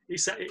it.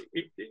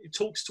 It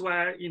talks to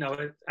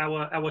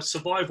our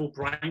survival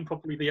brain,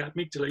 probably the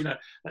amygdala.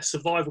 That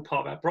survival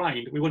part of our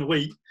brain that we want to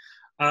eat.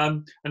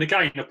 And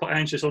again, I put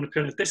Angela's on the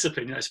point of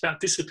discipline. It's about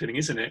disciplining,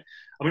 isn't it?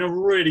 I mean, I'm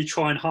really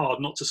trying hard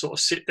not to sort of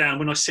sit down.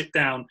 When I sit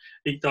down,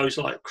 eat those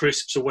like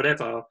crisps or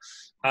whatever.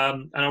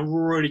 And I'm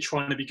really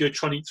trying to be good,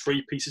 trying to eat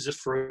 3 pieces of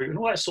fruit and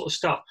all that sort of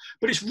stuff.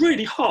 But it's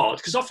really hard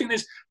because I think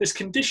there's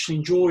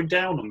conditioning drawing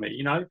down on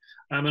me,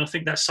 and I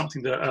think that's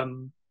something that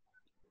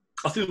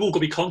I think we've all got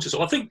to be conscious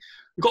of. I think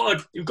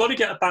we've got to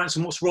get a balance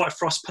on what's right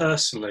for us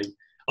personally.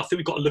 I think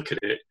we've got to look at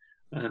it.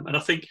 And I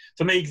think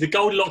for me, the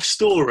Goldilocks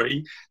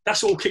story,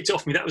 that's all kicked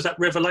off me. That was that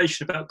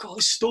revelation about, God,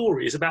 this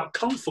story is about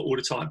comfort all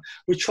the time.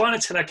 We're trying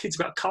to tell our kids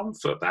about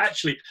comfort, but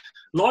actually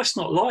life's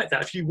not like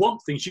that. If you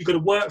want things, you've got to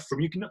work for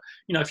them. You can,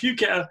 if you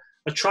get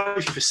a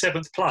trophy for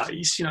 7th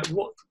place,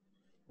 what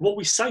are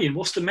we saying?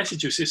 What's the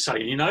message it's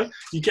saying?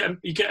 You get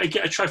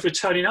a trophy for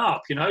turning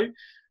up, and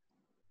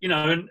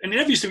it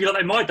never used to be like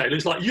that in my day. It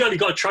was like, you only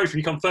got a trophy if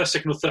you come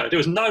 1st, 2nd or 3rd. There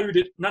was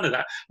none of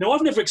that. Now,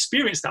 I've never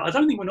experienced that. I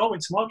don't think when I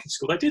went to my kids'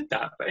 school, they did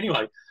that. But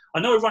anyway,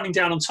 I know we're running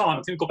down on time.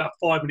 I think we've got about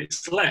 5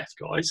 minutes left,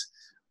 guys.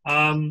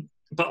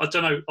 But I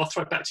don't know. I'll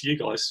throw it back to you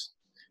guys.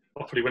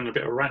 I probably went on a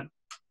bit of a rant.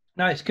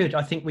 No, it's good.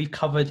 I think we've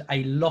covered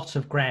a lot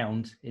of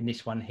ground in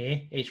this one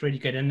here. It's really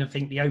good. And I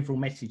think the overall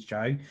message,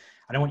 Joe, and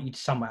I want you to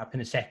sum it up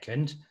in a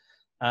second.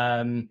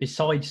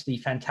 Besides the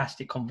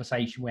fantastic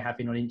conversation we're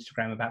having on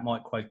Instagram about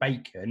microwave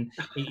bacon,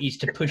 it is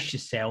to push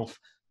yourself.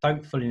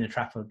 Don't fall in the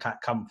trap of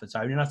that comfort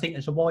zone. And I think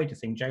there's a wider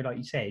thing, Joe, like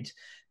you said,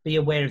 be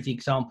aware of the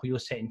example you're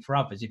setting for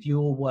others. If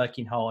you're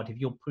working hard, if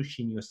you're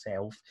pushing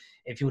yourself,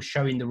 if you're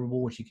showing the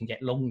rewards you can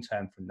get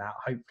long-term from that,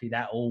 hopefully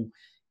that will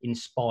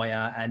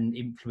inspire and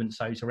influence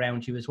those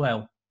around you as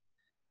well.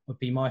 Would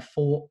be my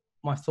thought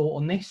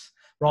on this.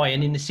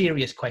 Ryan, in the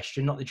serious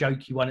question, not the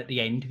jokey one at the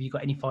end, have you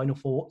got any final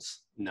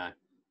thoughts? No.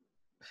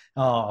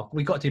 Oh,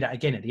 we've got to do that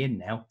again at the end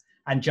now.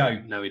 And Joe,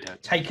 no, we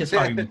don't. Take us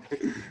home.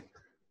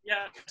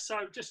 Yeah,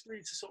 so just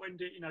really to sort of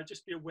end it,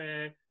 just be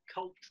aware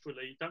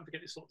culturally. Don't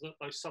forget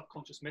those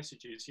subconscious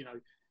messages.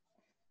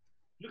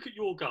 Look at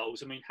your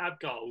goals. I mean, have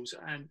goals,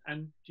 and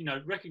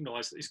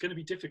recognise that it's going to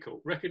be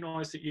difficult.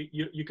 Recognise that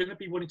you're going to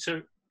be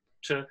wanting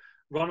to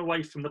run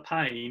away from the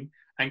pain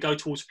and go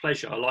towards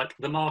pleasure, like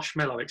the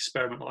marshmallow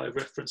experiment I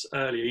referenced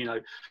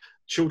earlier.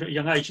 Children at a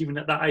young age, even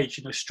at that age,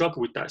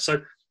 struggle with that.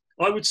 So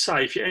I would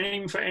say if you're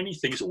aiming for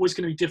anything, it's always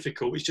going to be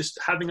difficult. It's just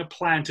having a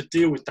plan to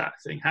deal with that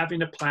thing,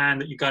 having a plan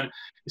that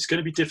it's going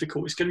to be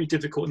difficult. It's going to be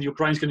difficult, and your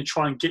brain's going to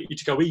try and get you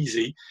to go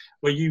easy,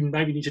 where you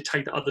maybe need to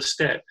take the other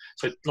step.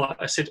 So like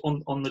I said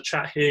on the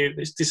chat here,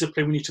 there's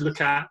discipline we need to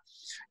look at.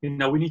 We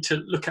need to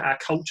look at our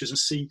cultures and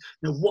see,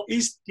 what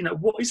is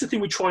the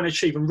thing we're trying to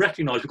achieve, and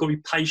recognise we've got to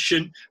be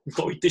patient, we've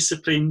got to be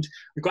disciplined,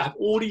 we've got to have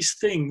all these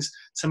things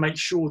to make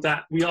sure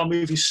that we are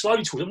moving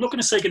slowly towards. I'm not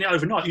going to say getting it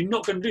overnight. You're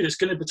not going to do this.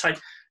 It's going to take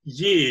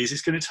years.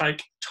 It's going to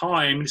take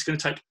time. It's going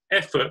to take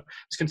effort.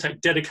 It's going to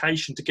take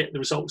dedication to get the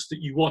results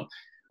that you want.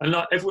 And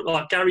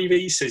like Gary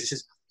Vee says, he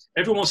says,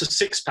 everyone wants a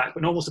 6-pack,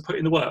 but no one wants to put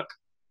in the work.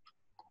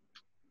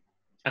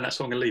 And that's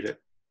where I'm going to leave it.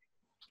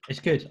 It's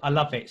good. I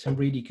love it. Some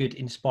really good,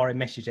 inspiring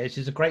messages. This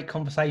is a great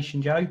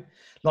conversation, Joe.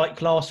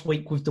 Like last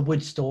week with the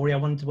wood story, I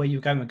wondered where you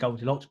were going with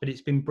Goldilocks, but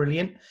it's been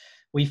brilliant.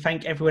 We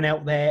thank everyone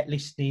out there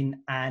listening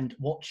and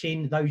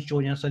watching, those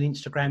joining us on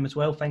Instagram as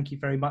well. Thank you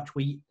very much.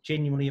 We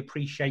genuinely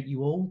appreciate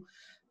you all.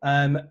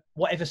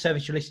 Whatever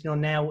service you're listening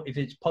on now, if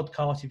it's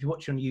podcast, if you're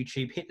watching on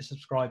YouTube, hit the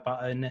subscribe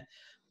button.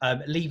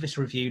 Leave us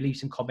a review, leave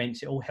some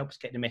comments. It all helps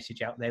get the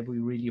message out there. We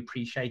really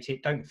appreciate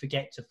it. Don't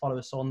forget to follow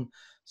us on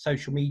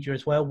social media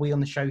as well. We on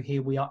the show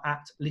here, we are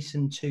at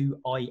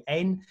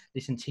Listen2IN,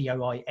 Listen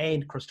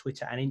TOIN, across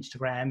Twitter and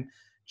Instagram.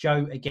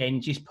 Joe,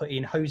 again, just put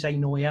in Jose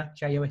Noya,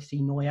 Jose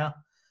Noya,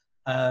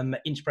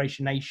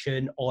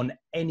 Inspirationnation on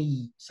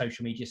any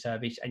social media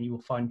service, and you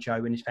will find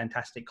Joe and his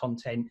fantastic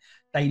content,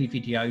 daily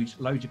videos,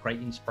 loads of great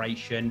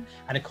inspiration.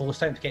 And of course,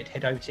 don't forget to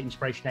head over to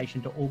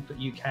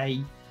inspirationation.org.uk.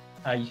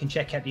 You can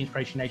check out the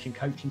Inspirationnation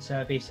coaching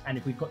service, and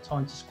if we've got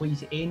time to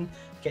squeeze it in,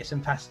 get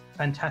some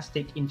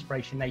fantastic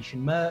Inspiration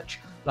Nation merch,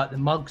 like the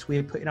mugs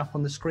we're putting up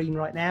on the screen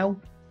right now.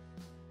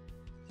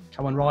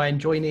 Come on, Ryan,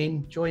 join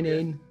in. Come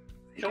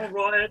on,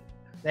 Ryan.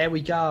 There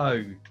we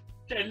go.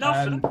 Getting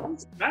love for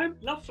that, man.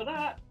 Love for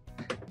that.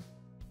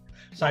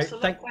 So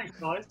thanks,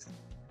 guys.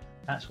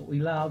 That's what we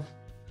love.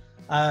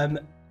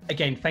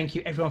 Again, thank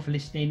you everyone for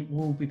listening.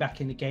 We'll be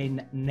back in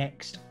again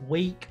next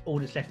week. All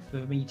that's left for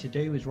me to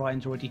do, as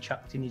Ryan's already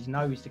chucked in his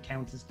nose to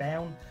count us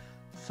down.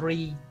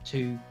 3,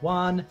 2,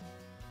 1.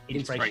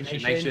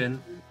 Inspirationation.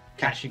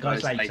 Catch you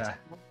guys later.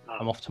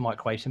 I'm off to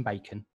microwave some bacon.